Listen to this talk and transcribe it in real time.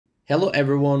Hello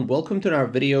everyone, welcome to our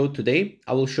video. Today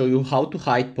I will show you how to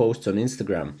hide posts on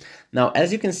Instagram. Now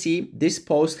as you can see, this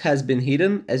post has been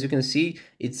hidden. As you can see,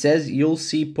 it says you'll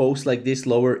see posts like this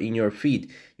lower in your feed.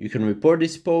 You can report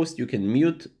this post, you can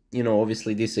mute,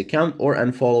 obviously this account, or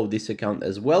unfollow this account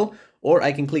as well, or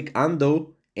I can click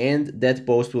undo and that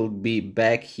post will be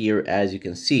back here as you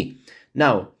can see.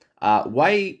 Now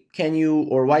why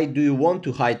do you want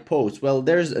to hide posts? Well,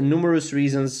 there's numerous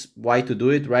reasons why to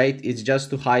do it, right? It's just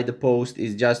to hide the post,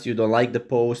 it's just you don't like the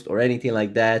post or anything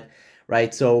like that,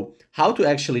 right? So how to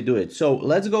actually do it? So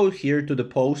let's go here to the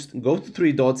post, go to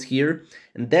three dots here,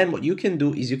 and then what you can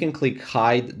do is you can click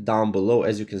hide down below.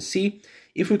 As you can see,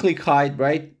 if we click hide,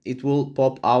 right, it will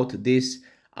pop out this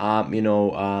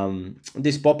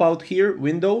this pop-out here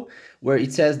window where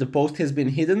it says the post has been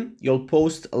hidden. Your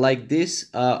post like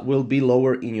this will be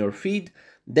lower in your feed.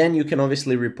 Then you can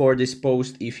obviously report this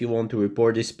post if you want to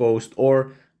report this post,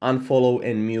 or unfollow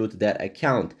and mute that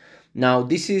account. Now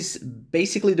this is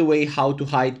basically the way how to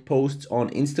hide posts on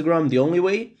Instagram. The only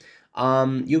way.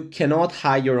 You cannot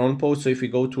hide your own posts. So if we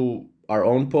go to our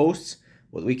own posts,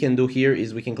 what we can do here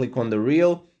is we can click on the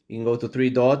reel, you can go to three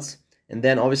dots, and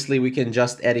then obviously we can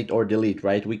just edit or delete,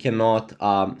 right? We cannot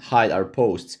hide our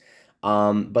posts,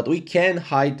 but we can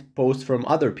hide posts from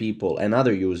other people and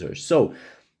other users. So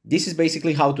this is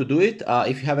basically how to do it.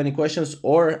 If you have any questions,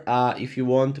 or if you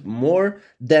want more,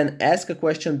 then ask a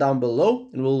question down below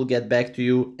and we'll get back to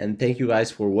you. And thank you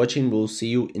guys for watching. We'll see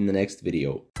you in the next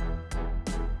video.